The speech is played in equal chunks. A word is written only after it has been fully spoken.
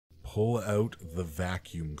Pull out the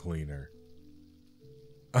vacuum cleaner.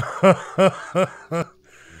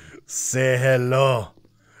 Say hello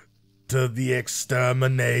to the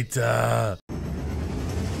exterminator.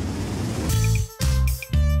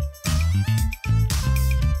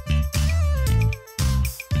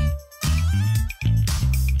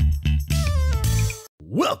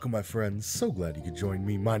 Welcome, my friends. So glad you could join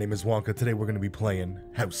me. My name is Wonka. Today we're going to be playing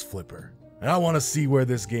House Flipper. And I want to see where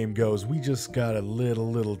this game goes. We just got a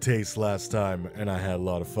little taste last time, and I had a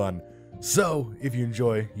lot of fun. So, if you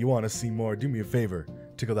enjoy, you want to see more, do me a favor.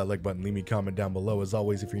 Tickle that like button, leave me a comment down below. As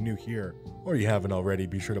always, if you're new here, or you haven't already,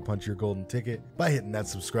 be sure to punch your golden ticket by hitting that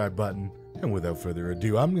subscribe button. And without further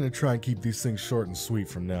ado, I'm going to try and keep these things short and sweet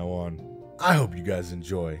from now on. I hope you guys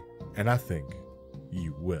enjoy, and I think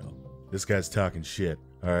you will. This guy's talking shit.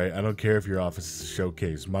 Alright, I don't care if your office is a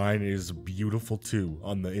showcase. Mine is beautiful too.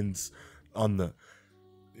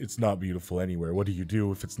 It's not beautiful anywhere. What do you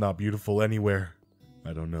do if it's not beautiful anywhere?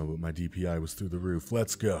 I don't know, but my DPI was through the roof.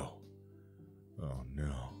 Let's go. Oh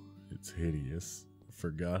no, it's hideous. I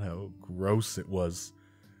forgot how gross it was.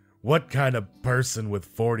 What kind of person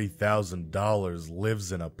with $40,000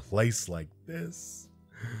 lives in a place like this?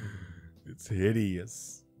 It's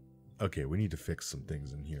hideous. Okay, we need to fix some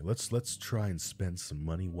things in here. Let's try and spend some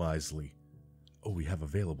money wisely. Oh, we have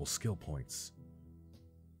available skill points.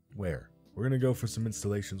 Where? We're gonna go for some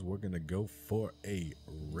installations. We're gonna go for a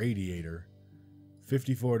radiator.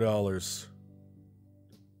 $54.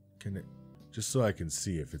 Can it, just so I can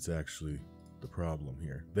see if it's actually the problem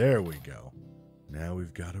here. There we go. Now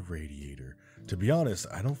we've got a radiator. To be honest,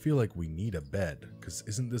 I don't feel like we need a bed, because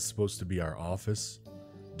isn't this supposed to be our office?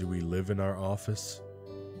 Do we live in our office?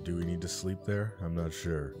 Do we need to sleep there? I'm not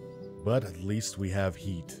sure. But at least we have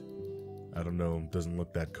heat. I don't know, it doesn't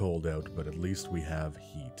look that cold out, but at least we have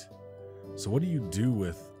heat. So what do you do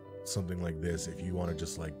with something like this if you want to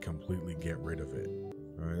just like completely get rid of it?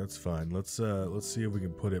 Alright, that's fine. Let's see if we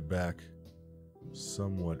can put it back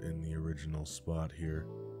somewhat in the original spot here.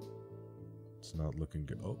 It's not looking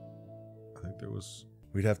good. Oh, I think there was...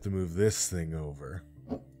 We'd have to move this thing over.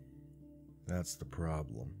 That's the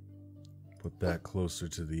problem. Put that closer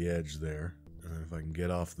to the edge there. And if I can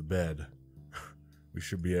get off the bed, we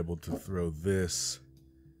should be able to throw this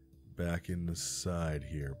back in the side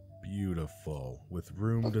here. Beautiful. With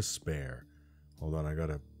room to spare. Hold on, I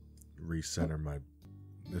gotta recenter my...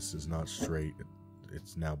 This is not straight.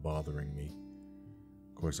 It's now bothering me.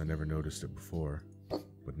 Of course, I never noticed it before,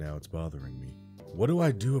 but now it's bothering me. What do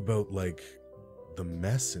I do about, like, the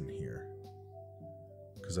mess in here?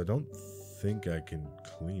 Because I don't think I can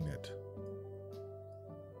clean it.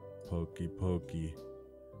 Pokey.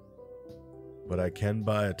 But I can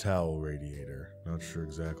buy a towel radiator. Not sure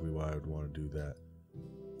exactly why I would want to do that.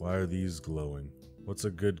 Why are these glowing? What's a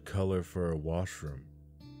good color for a washroom?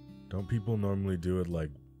 Don't people normally do it like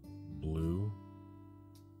blue?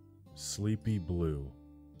 Sleepy blue.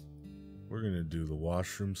 We're gonna do the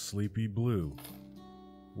washroom sleepy blue.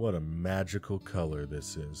 What a magical color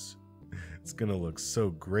this is. It's gonna look so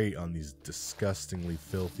great on these disgustingly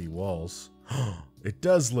filthy walls. It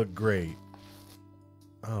does look great.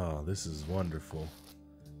 Oh, this is wonderful.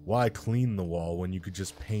 Why clean the wall when you could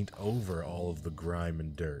just paint over all of the grime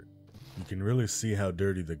and dirt? You can really see how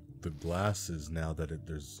dirty the glass is now that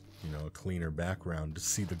there's, you know, a cleaner background to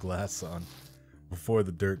see the glass on. Before,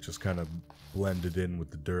 the dirt just kind of blended in with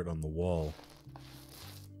the dirt on the wall.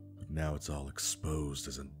 But now it's all exposed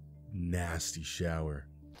as a nasty shower.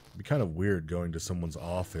 It'd be kind of weird going to someone's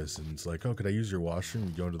office and it's like, oh, could I use your washroom?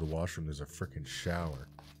 You go into the washroom, there's a freaking shower.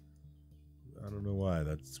 I don't know why,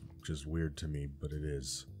 that's just weird to me, but it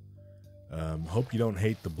is. Hope you don't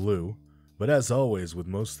hate the blue. But as always, with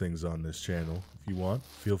most things on this channel, if you want,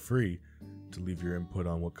 feel free to leave your input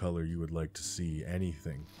on what color you would like to see.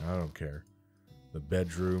 Anything. I don't care. The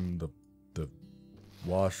bedroom, the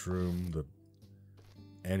washroom,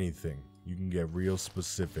 anything. You can get real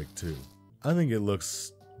specific too. I think it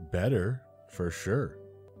looks better, for sure.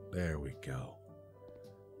 There we go.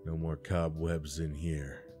 No more cobwebs in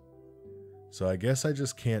here. So I guess I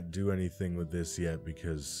just can't do anything with this yet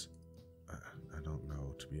because I don't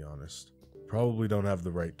know, to be honest. Probably don't have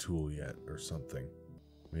the right tool yet or something.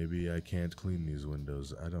 Maybe I can't clean these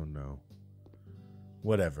windows. I don't know.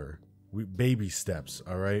 Whatever. Baby steps,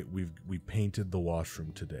 all right? We painted the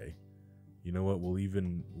washroom today. You know what? We'll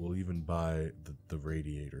even buy the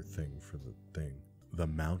radiator thing for the thing. The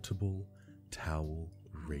mountable towel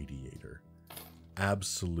radiator.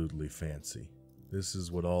 Absolutely fancy. This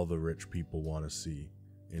is what all the rich people want to see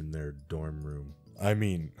in their dorm room. I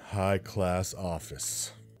mean, high-class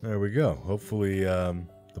office. There we go. Hopefully,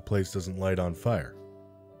 the place doesn't light on fire.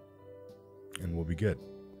 And we'll be good.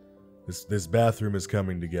 This bathroom is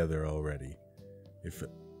coming together already.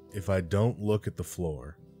 If I don't look at the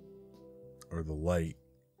floor, or the light,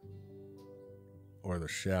 or the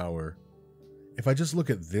shower, if I just look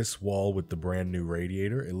at this wall with the brand new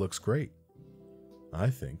radiator, it looks great. I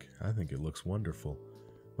think it looks wonderful.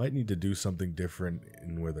 Might need to do something different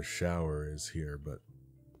in where the shower is here, but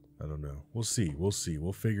I don't know. We'll see.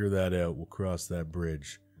 We'll figure that out. We'll cross that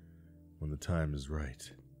bridge when the time is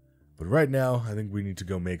right. But right now, I think we need to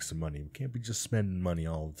go make some money. We can't be just spending money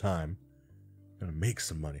all the time. We're gonna make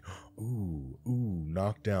some money. Ooh,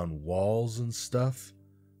 knock down walls and stuff.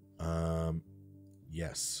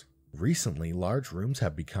 Yes. Recently, large rooms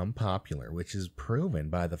have become popular, which is proven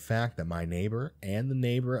by the fact that my neighbor and the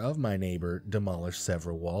neighbor of my neighbor demolished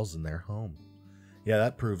several walls in their home. Yeah,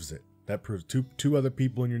 that proves it. That proves two other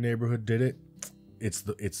people in your neighborhood did it. It's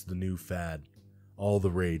the new fad. All the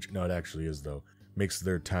rage. No, it actually is though. Makes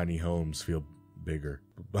their tiny homes feel bigger.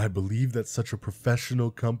 I believe that such a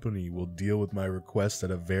professional company will deal with my request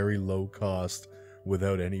at a very low cost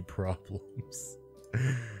without any problems.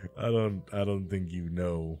 I don't think you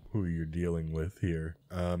know who you're dealing with here.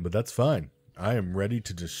 But that's fine. I am ready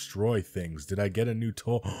to destroy things. Did I get a new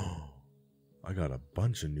toy? I got a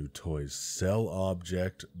bunch of new toys. Sell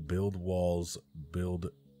object, build walls,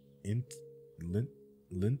 build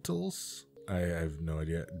lintels? I have no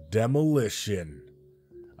idea. Demolition.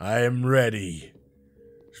 I am ready.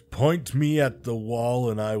 Point me at the wall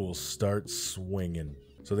and I will start swinging.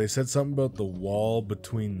 So they said something about the wall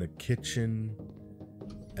between the kitchen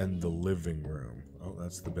and the living room. Oh,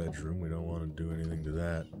 that's the bedroom. We don't want to do anything to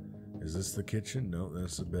that. Is this the kitchen? No,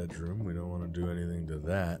 that's the bedroom. We don't want to do anything to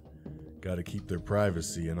that. Got to keep their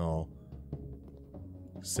privacy and all.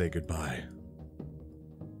 Say goodbye.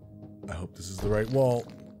 I hope this is the right wall.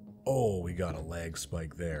 Oh, we got a lag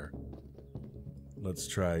spike there. Let's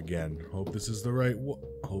try again. Hope this is the right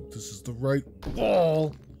hope this is the right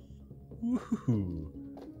wall. Woohoo.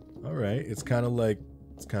 All right, it's kind of like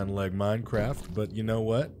Minecraft, but you know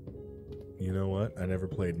what? You know what? I never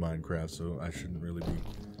played Minecraft, so I shouldn't really be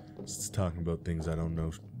talking about things I don't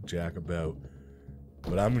know jack about.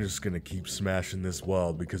 But I'm just gonna keep smashing this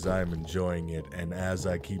wall because I'm enjoying it, and as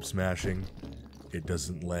I keep smashing, it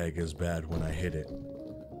doesn't lag as bad when I hit it,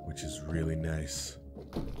 which is really nice.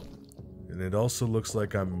 And it also looks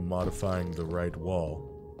like I'm modifying the right wall.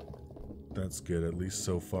 That's good, at least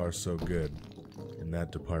so far so good in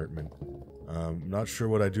that department. I'm not sure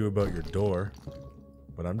what I do about your door,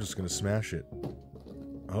 but I'm just gonna smash it.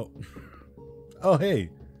 Oh. Oh, hey!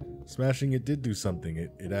 Smashing it did do something.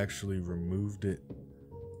 It actually removed it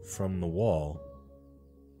from the wall,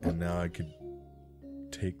 and now I could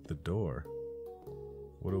take the door.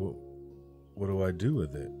 What do I do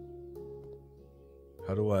with it?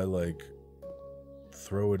 How do I, like,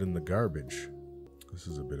 throw it in the garbage? This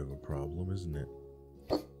is a bit of a problem, isn't it?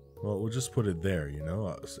 Well, we'll just put it there, you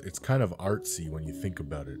know? It's kind of artsy when you think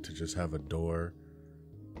about it, to just have a door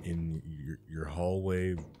in your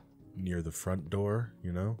hallway near the front door,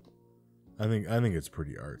 you know? I think it's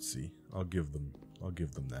pretty artsy. I'll give them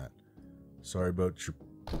that. Sorry about your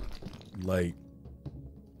light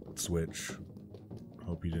switch.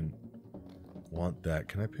 Hope you didn't want that.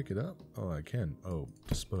 Can I pick it up? Oh, I can. Oh,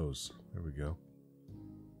 dispose. There we go.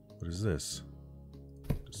 What is this?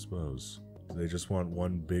 Dispose. Do they just want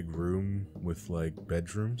one big room with, like,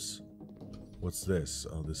 bedrooms? What's this?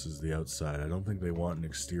 Oh, this is the outside. I don't think they want an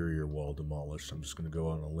exterior wall demolished. I'm just gonna go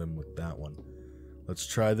on a limb with that one. Let's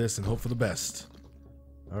try this and hope for the best.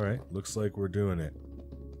 Alright, looks like we're doing it.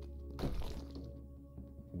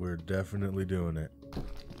 We're definitely doing it.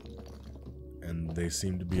 And they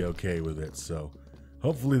seem to be okay with it, so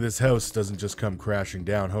hopefully this house doesn't just come crashing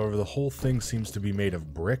down. However, the whole thing seems to be made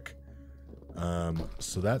of brick.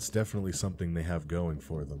 So that's definitely something they have going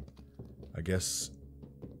for them. I guess,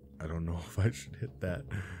 I don't know if I should hit that.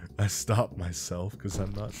 I stopped myself because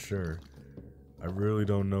I'm not sure. I really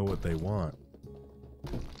don't know what they want.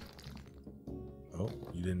 Oh,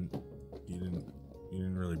 you didn't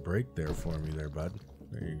really break there for me there, bud.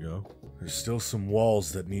 There you go. There's still some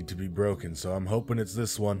walls that need to be broken, so I'm hoping it's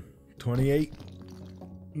this one. 28?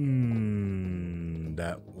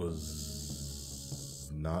 That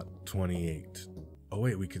was not 28. Oh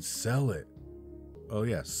wait, we could sell it. Oh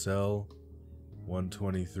yeah, sell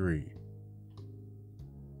 123.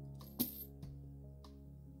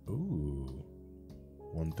 Ooh.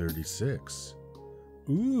 136.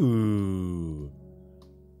 Ooh.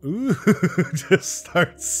 Ooh, just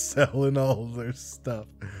start selling all of their stuff.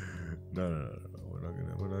 No.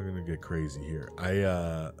 We're not gonna get crazy here.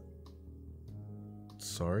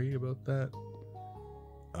 Sorry about that.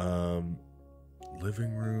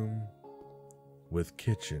 Living room with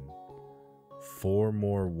kitchen. 4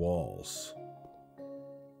 more walls.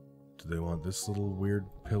 Do they want this little weird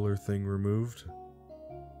pillar thing removed?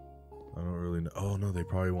 I don't really know. Oh no, they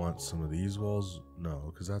probably want some of these walls.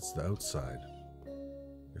 No, because that's the outside.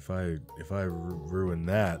 If I ruin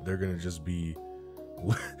that, they're gonna just be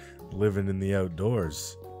living in the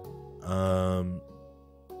outdoors.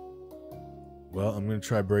 Well, I'm gonna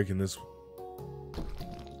try breaking this.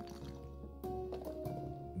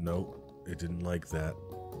 Nope, it didn't like that.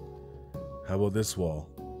 How about this wall?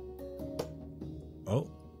 Oh.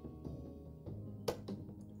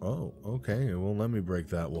 Oh, okay. It won't let me break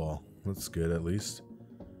that wall. That's good, at least.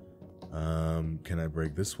 Can I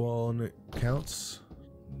break this wall and it counts?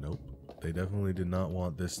 Nope. They definitely did not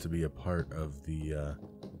want this to be a part of the,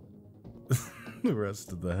 the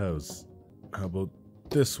rest of the house. How about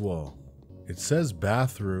this wall? It says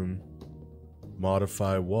bathroom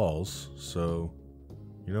modify walls, so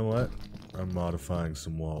you know what? I'm modifying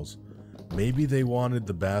some walls. Maybe they wanted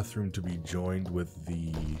the bathroom to be joined with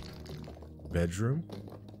the bedroom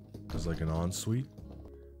as like an ensuite.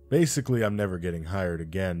 Basically, I'm never getting hired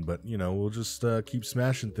again, but you know, we'll just keep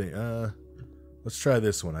smashing things. Let's try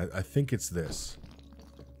this one. I think it's this.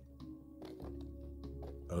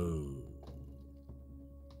 Oh.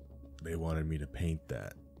 They wanted me to paint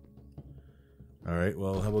that. Alright,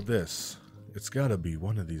 well, how about this? It's gotta be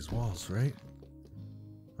one of these walls, right?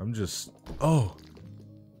 I'm just... Oh!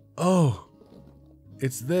 Oh!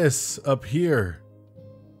 It's this up here!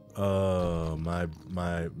 Oh, my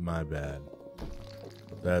bad.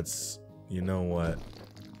 That's... You know what?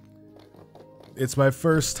 It's my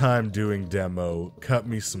first time doing demo. Cut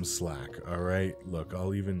me some slack, alright? Look,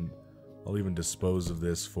 I'll even dispose of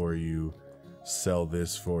this for you. Sell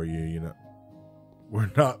this for you, you know.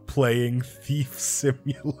 We're not playing Thief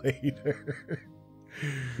Simulator.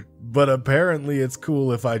 But apparently it's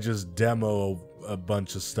cool if I just demo a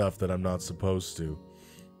bunch of stuff that I'm not supposed to.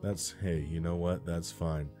 That's, hey, you know what? That's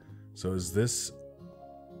fine. So is this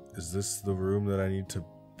the room that I need to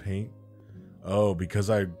paint? Oh, because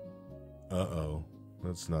I... Uh-oh.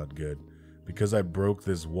 That's not good. Because I broke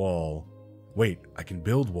this wall... Wait, I can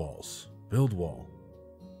build walls. Build wall.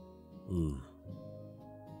 Ooh.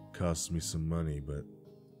 Costs me some money, but...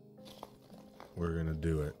 we're gonna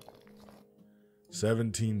do it.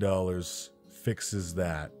 $17 fixes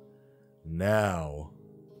that. Now,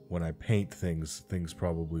 when I paint things, things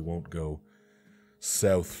probably won't go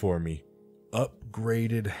south for me.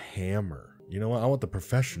 Upgraded hammer. You know what? I want the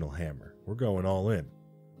professional hammer. We're going all in.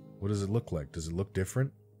 What does it look like? Does it look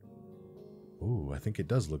different? Ooh, I think it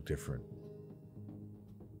does look different.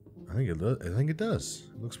 I think it does.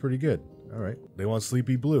 It looks pretty good. All right. They want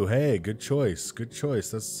sleepy blue. Hey, good choice. Good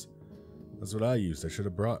choice. That's what I used. I should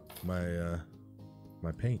have brought my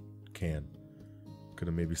my paint can. Could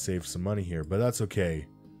have maybe saved some money here, but that's okay.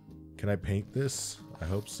 Can I paint this? I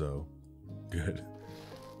hope so. Good.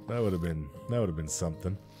 That would have been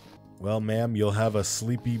something. Well, ma'am, you'll have a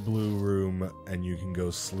sleepy blue room and you can go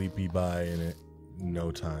sleepy by in it in no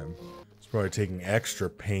time. It's probably taking extra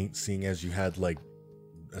paint seeing as you had like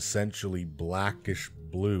essentially blackish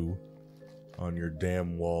blue on your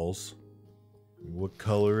damn walls. What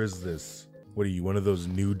color is this? What are you, one of those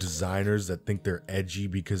new designers that think they're edgy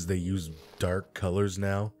because they use dark colors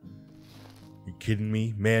now? You kidding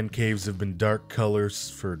me? Man caves have been dark colors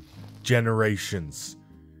for generations.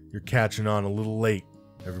 You're catching on a little late.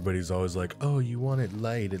 Everybody's always like, oh, you want it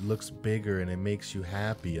light, it looks bigger and it makes you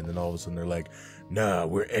happy. And then all of a sudden they're like, nah,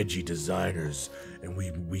 we're edgy designers and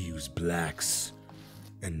we use blacks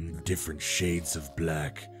and different shades of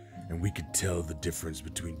black. And we could tell the difference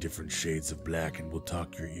between different shades of black, and we'll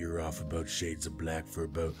talk your ear off about shades of black for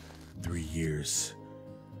about 3 years.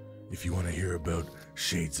 If you want to hear about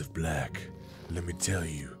shades of black, let me tell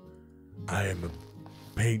you, I am a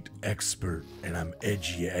paint expert and I'm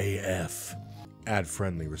edgy AF. Ad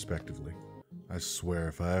friendly, respectively. I swear,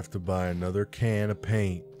 if I have to buy another can of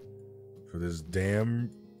paint for this damn...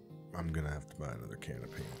 I'm gonna have to buy another can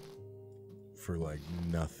of paint. For like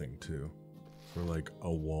nothing, too. For like a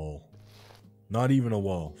wall. Not even a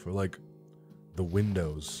wall. For like the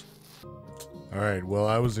windows. Alright, well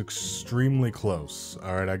I was extremely close.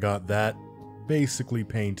 Alright, I got that basically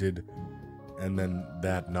painted. And then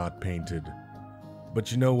that not painted. But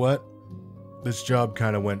you know what? This job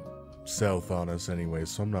kind of went south on us anyway,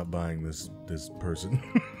 so I'm not buying this person.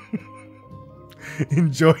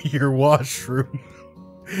 Enjoy your washroom.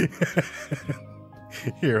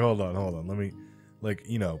 Here, hold on. Let me... Like,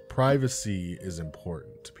 you know, privacy is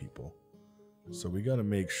important to people. So we gotta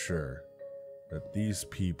make sure that these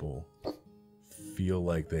people feel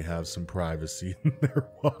like they have some privacy in their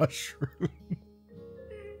washroom.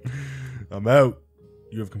 I'm out.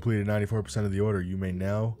 You have completed 94% of the order. You may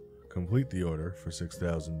now complete the order for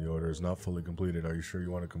 6,000. The order is not fully completed. Are you sure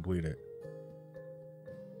you want to complete it?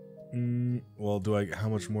 Well, how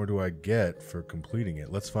much more do I get for completing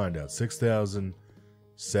it? Let's find out.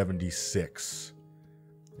 6,076.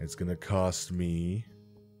 It's going to cost me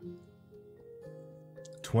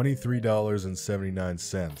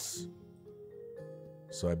 $23.79.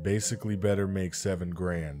 So I basically better make 7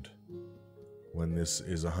 grand when this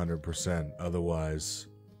is 100%. Otherwise,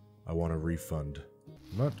 I want a refund.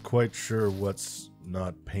 I'm not quite sure what's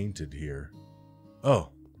not painted here.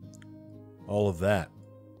 Oh, all of that.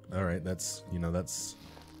 All right, that's a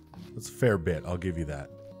fair bit. I'll give you that.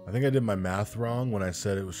 I think I did my math wrong when I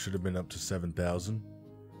said it should have been up to 7,000,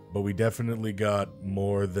 but we definitely got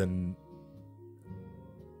more than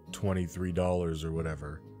 $23 or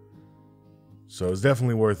whatever. So it's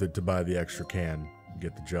definitely worth it to buy the extra can and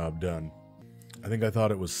get the job done. I think I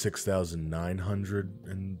thought it was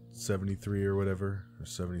 6,973 or whatever, or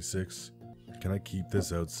 76. Can I keep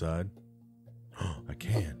this outside? Oh, I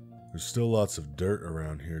can. There's still lots of dirt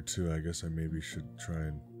around here too. I guess I maybe should try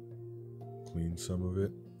and clean some of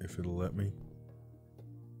it, if it'll let me.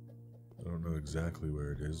 I don't know exactly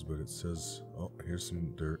where it is, but it says, oh, here's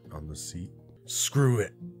some dirt on the seat. Screw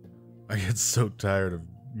it! I get so tired of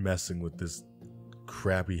messing with this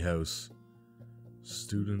crappy house.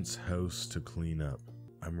 Student's house to clean up.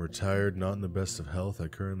 I'm retired, not in the best of health. I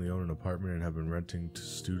currently own an apartment and have been renting to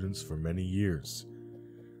students for many years.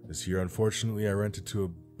 This year, unfortunately, I rented to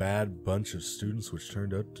a bad bunch of students, which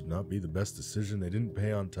turned out to not be the best decision. They didn't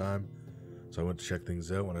pay on time, so I went to check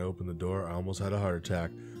things out. When I opened the door, I almost had a heart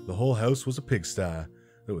attack. The whole house was a pigsty.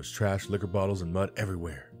 There was trash, liquor bottles, and mud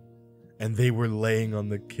everywhere. And they were laying on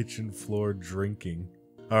the kitchen floor drinking.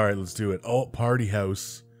 Alright, let's do it. Oh, party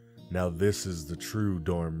house. Now this is the true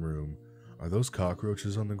dorm room. Are those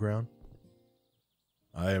cockroaches on the ground?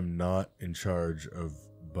 I am not in charge of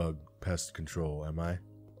bug pest control, am I?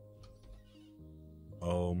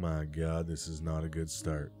 Oh my god, this is not a good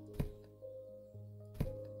start.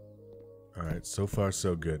 Alright, so far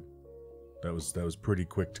so good. That was pretty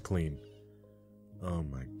quick to clean. Oh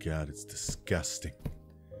my god, it's disgusting.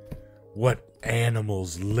 What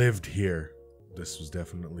animals lived here? This was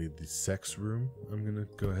definitely the sex room, I'm gonna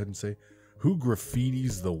go ahead and say. Who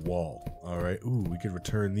graffitis the wall? Alright, ooh, we could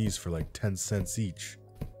return these for like 10 cents each.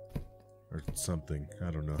 Or something. I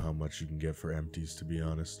don't know how much you can get for empties, to be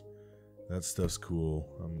honest. That stuff's cool.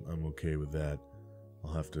 I'm okay with that.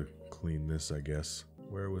 I'll have to clean this, I guess.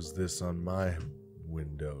 Where was this on my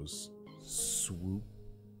windows? Swoop.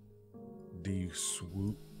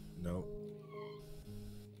 De-swoop. No.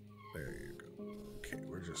 There you go. Okay,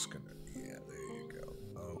 we're just gonna... Yeah, there you go.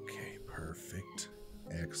 Okay, perfect.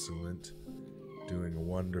 Excellent. Doing a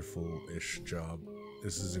wonderful-ish job.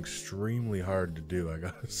 This is extremely hard to do, I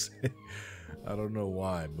gotta say. I don't know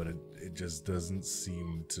why, but it just doesn't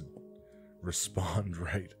seem to respond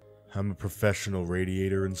right. I'm a professional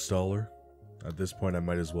radiator installer. At this point, I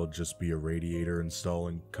might as well just be a radiator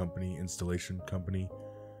installation company.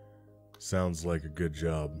 Sounds like a good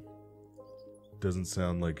job. Doesn't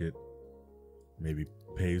sound like it maybe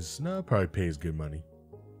pays... No, it probably pays good money.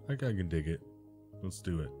 I can dig it. Let's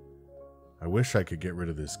do it. I wish I could get rid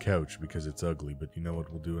of this couch because it's ugly, but you know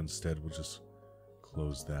what we'll do instead? We'll just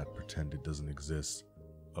close that, pretend it doesn't exist.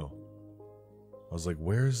 Oh. I was like,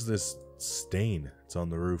 where's this stain? It's on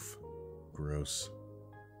the roof. Gross.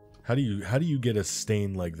 How do you get a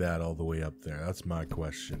stain like that all the way up there? That's my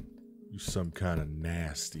question. You some kind of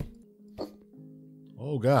nasty.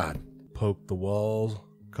 Oh god. Poke the wall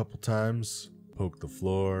a couple times. Poke the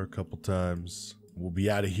floor a couple times. We'll be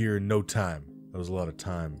out of here in no time. That was a lot of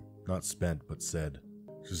time. Not spent, but said.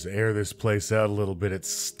 Just air this place out a little bit. It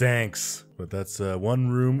stinks. But that's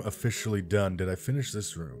one room officially done. Did I finish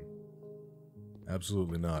this room?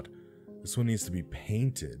 Absolutely not. This one needs to be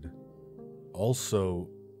painted. Also,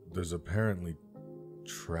 there's apparently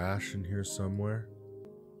trash in here somewhere.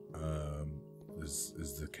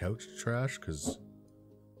 Is the couch trash? Because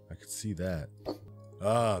I could see that.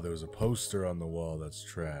 Ah, there was a poster on the wall that's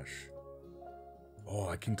trash. Oh,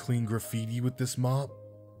 I can clean graffiti with this mop?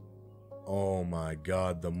 Oh my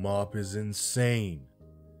god, the mop is insane.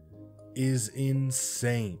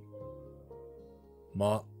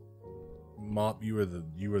 Mop, you are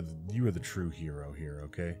the true hero here,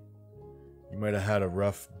 okay? You might have had a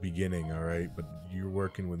rough beginning, alright, but you're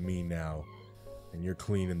working with me now, and you're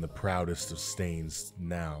cleaning the proudest of stains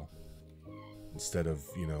now. Instead of,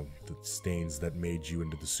 you know, the stains that made you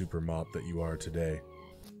into the super mop that you are today.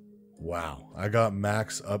 Wow, I got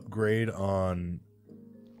max upgrade on,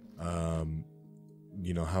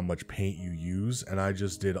 you know, how much paint you use, and I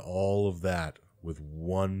just did all of that with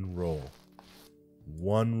one roll.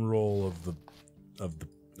 One roll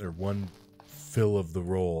or one fill of the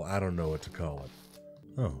roll. I don't know what to call it.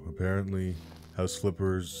 Oh, apparently House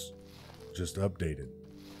Flippers just updated.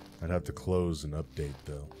 I'd have to close and update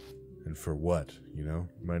though. And for what, you know?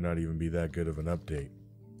 Might not even be that good of an update.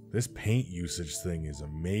 This paint usage thing is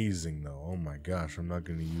amazing though. Oh my gosh, I'm not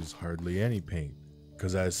going to use hardly any paint.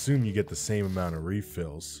 Because I assume you get the same amount of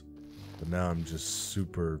refills. But now I'm just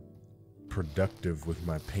super productive with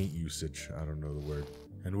my paint usage. I don't know the word.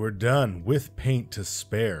 And we're done with paint to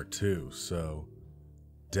spare too. So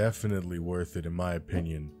definitely worth it in my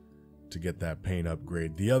opinion to get that paint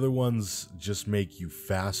upgrade. The other ones just make you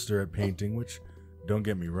faster at painting, which, don't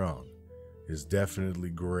get me wrong, is definitely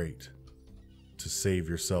great to save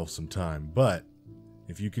yourself some time. But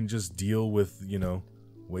if you can just deal with, you know,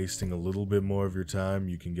 wasting a little bit more of your time,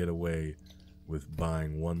 you can get away with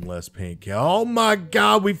buying one less paint can. Oh my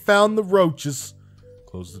god, we found the roaches!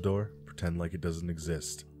 Close the door, pretend like it doesn't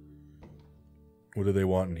exist. What do they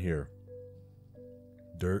want in here?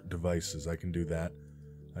 Dirt devices, I can do that.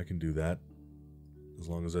 I can do that. As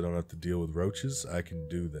long as I don't have to deal with roaches, I can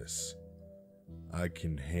do this. I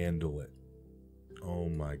can handle it. Oh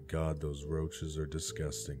my god, those roaches are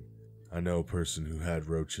disgusting. I know a person who had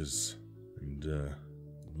roaches, and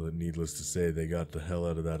needless to say, they got the hell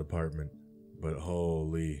out of that apartment. But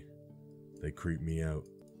holy, they creep me out.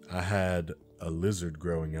 I had a lizard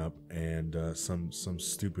growing up, and some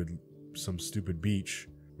stupid beach.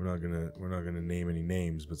 We're not gonna name any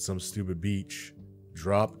names, but some stupid beach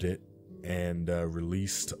dropped it and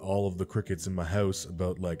released all of the crickets in my house,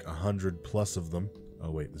 about like 100 plus of them.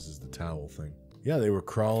 Oh wait, this is the towel thing. Yeah, they were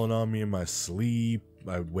crawling on me in my sleep.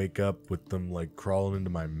 I would wake up with them like crawling into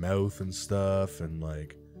my mouth and stuff, and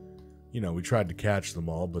like, you know, we tried to catch them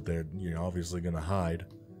all, but they're, you know, obviously gonna hide.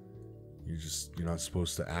 You're not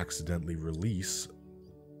supposed to accidentally release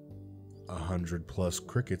 100 plus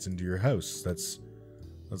crickets into your house. That's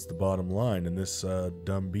the bottom line, and this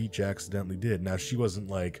dumb beach accidentally did. Now, she wasn't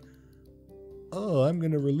like, oh, I'm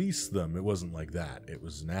gonna release them. It wasn't like that. It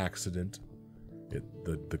was an accident.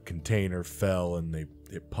 The container fell and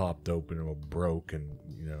it popped open and it broke, and,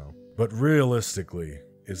 you know. But realistically,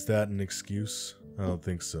 is that an excuse? I don't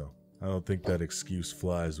think so. I don't think that excuse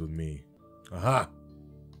flies with me. Aha!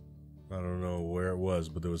 I don't know where it was,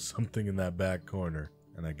 but there was something in that back corner,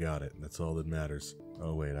 and I got it. That's all that matters.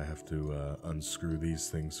 Oh wait, I have to unscrew these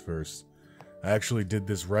things first. I actually did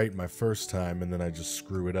this right my first time, and then I just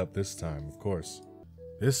screw it up this time, of course.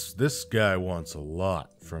 This guy wants a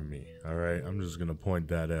lot from me, alright? I'm just gonna point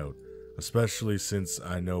that out. Especially since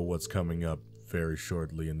I know what's coming up very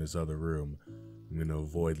shortly in this other room. I'm gonna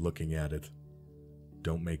avoid looking at it.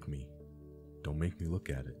 Don't make me. Don't make me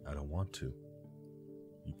look at it. I don't want to.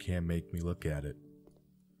 You can't make me look at it.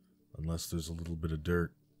 Unless there's a little bit of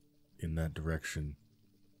dirt in that direction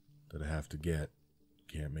that I have to get.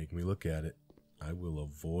 Can't make me look at it. I will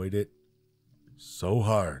avoid it so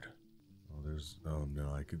hard. Oh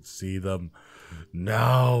no, I could see them.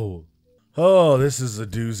 No! Oh, this is a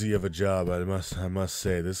doozy of a job, I must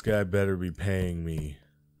say. This guy better be paying me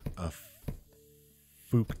a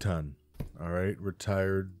fuck ton. Alright,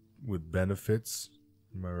 retired with benefits.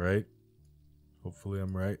 Am I right? Hopefully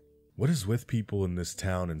I'm right. What is with people in this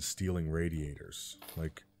town and stealing radiators?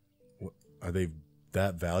 Like, what, are they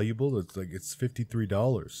that valuable? It's like, it's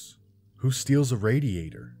 $53. Who steals a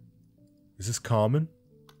radiator? Is this common?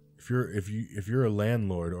 If you're a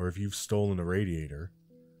landlord, or if you've stolen a radiator,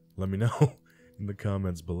 let me know in the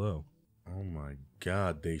comments below. Oh my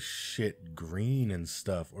god, they shit green and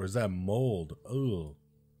stuff. Or is that mold? Ugh.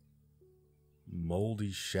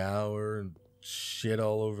 Moldy shower and shit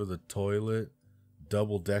all over the toilet.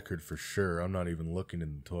 Double-deckered for sure. I'm not even looking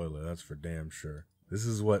in the toilet, that's for damn sure. This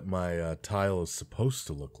is what my tile is supposed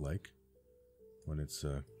to look like when it's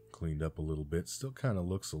cleaned up a little bit. Still kind of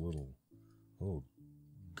looks a little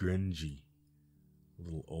grungy, a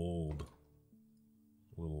little old,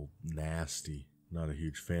 a little nasty. Not a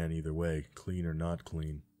huge fan either way, clean or not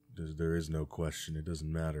clean. There is no question, it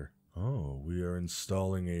doesn't matter. Oh, we are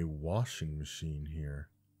installing a washing machine here,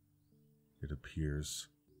 it appears.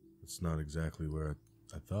 It's not exactly where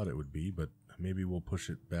I thought it would be, but maybe we'll push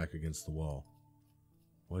it back against the wall.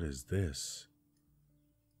 What is this?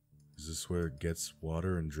 Is this where it gets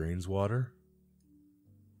water and drains water?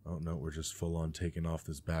 Oh no, we're just full on taking off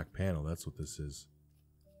this back panel. That's what this is.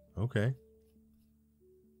 Okay.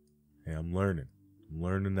 Hey, I'm learning. I'm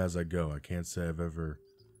learning as I go. I can't say I've ever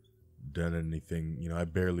done anything. You know, I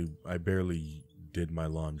barely did my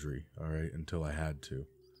laundry, alright, until I had to.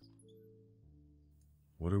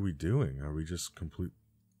 What are we doing? Are we just complete...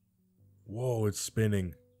 Whoa, it's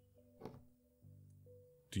spinning.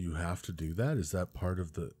 Do you have to do that? Is that part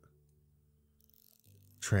of the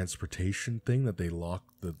transportation thing that they lock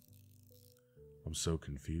the... I'm so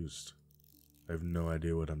confused. I have no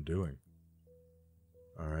idea what I'm doing.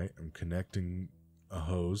 Alright, I'm connecting a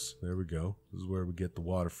hose. There we go. This is where we get the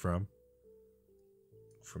water from.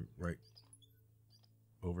 From right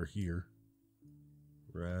over here.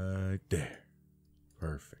 Right there.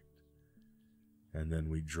 Perfect. And then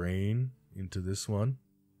we drain into this one.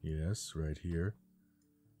 Yes, right here.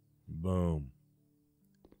 Boom.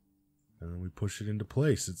 And then we push it into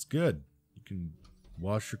place. It's good. You can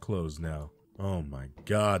wash your clothes now. Oh my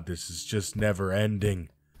god, this is just never ending.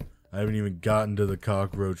 I haven't even gotten to the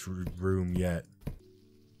cockroach room yet.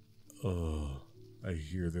 Oh, I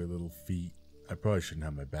hear their little feet. I probably shouldn't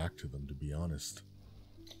have my back to them, to be honest.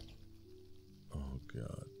 Oh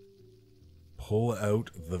god. Pull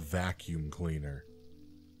out the vacuum cleaner.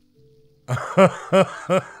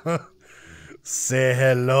 Say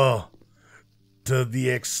hello to the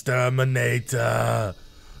exterminator.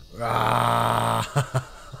 Ah.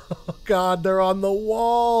 Oh god, they're on the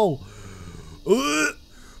wall.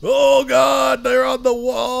 Oh god, they're on the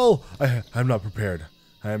wall. I'm not prepared.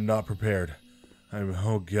 I am not prepared.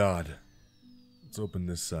 Oh god. Let's open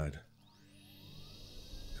this side.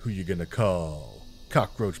 Who you gonna call?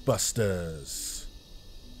 Cockroach busters.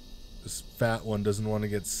 This fat one doesn't want to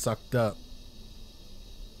get sucked up.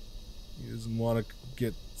 He doesn't want to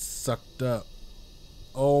get sucked up.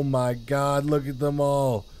 Oh my god, look at them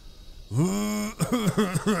all.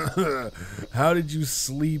 How did you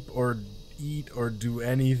sleep or eat or do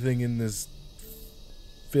anything in this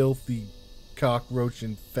filthy cockroach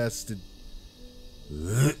infested?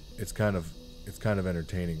 It's kind of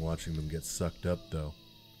entertaining watching them get sucked up though.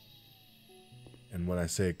 And when I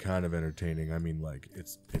say kind of entertaining, I mean like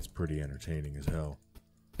it's pretty entertaining as hell.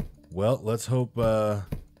 Well, let's hope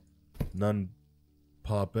none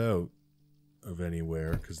pop out of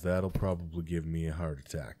anywhere, because that'll probably give me a heart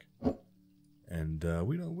attack. And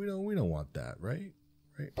we don't want that, right?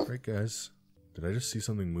 Right, guys. Did I just see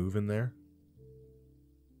something move in there?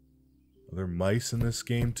 Are there mice in this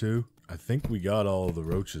game too? I think we got all of the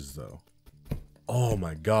roaches though. Oh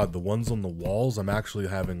my god, the ones on the walls, I'm actually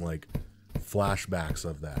having like flashbacks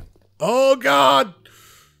of that. Oh god!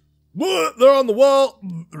 What? They're on the wall!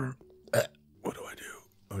 What do I do?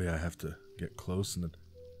 Oh yeah, I have to get close and then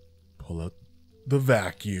pull out the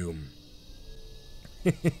vacuum.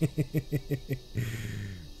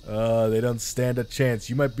 They don't stand a chance.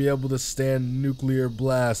 You might be able to stand nuclear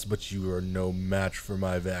blast, but you are no match for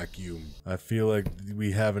my vacuum. I feel like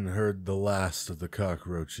we haven't heard the last of the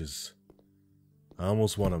cockroaches. I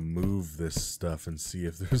almost want to move this stuff and see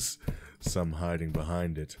if there's some hiding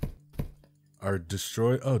behind it. Our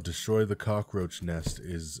destroy the cockroach nest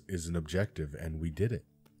is an objective, and we did it.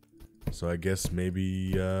 So I guess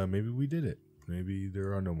maybe we did it. Maybe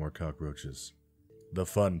there are no more cockroaches. The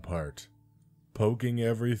fun part. Poking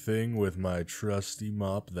everything with my trusty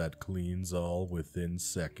mop that cleans all within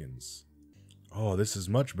seconds. Oh, this is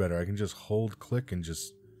much better. I can just hold click and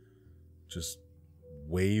just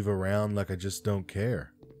wave around like I just don't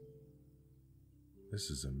care. This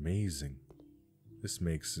is amazing. This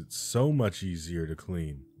makes it so much easier to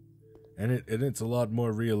clean. And it's a lot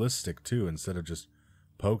more realistic too. Instead of just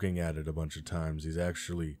poking at it a bunch of times, he's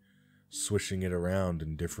actually swishing it around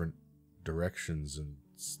in different directions and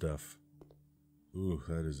stuff. Ooh,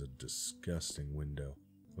 that is a disgusting window.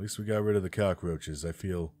 At least we got rid of the cockroaches. I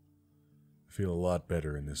feel a lot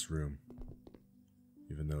better in this room.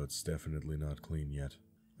 Even though it's definitely not clean yet.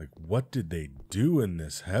 Like, what did they do in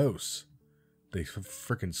this house? They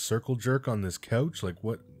frickin' circle jerk on this couch? Like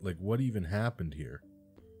what even happened here?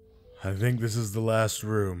 I think this is the last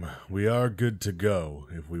room. We are good to go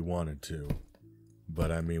if we wanted to.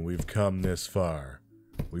 But I mean, we've come this far.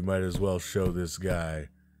 We might as well show this guy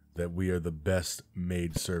that we are the best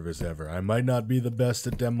maid service ever. I might not be the best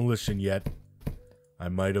at demolition yet. I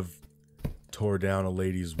might have tore down a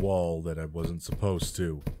lady's wall that I wasn't supposed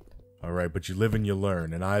to. Alright, but you live and you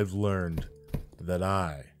learn, and I've learned that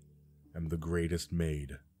I am the greatest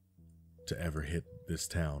maid to ever hit this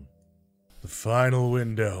town. The final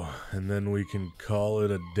window, and then we can call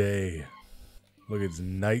it a day. Look, it's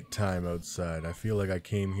nighttime outside. I feel like I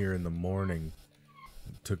came here in the morning.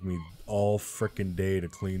 It took me all frickin' day to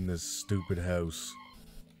clean this stupid house.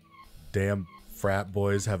 Damn frat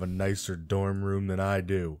boys have a nicer dorm room than I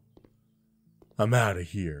do. I'm out of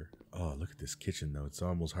here. Oh, look at this kitchen though. It's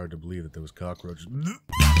almost hard to believe that there was cockroaches.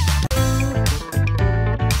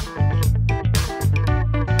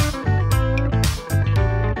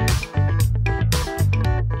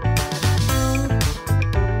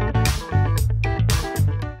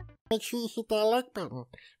 make sure you hit that like button,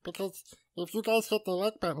 because if you guys hit the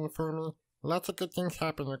like button for me, lots of good things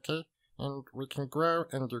happen, okay? And we can grow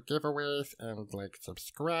and do giveaways and like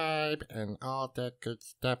subscribe and all that good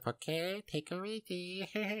stuff, okay? Take it easy.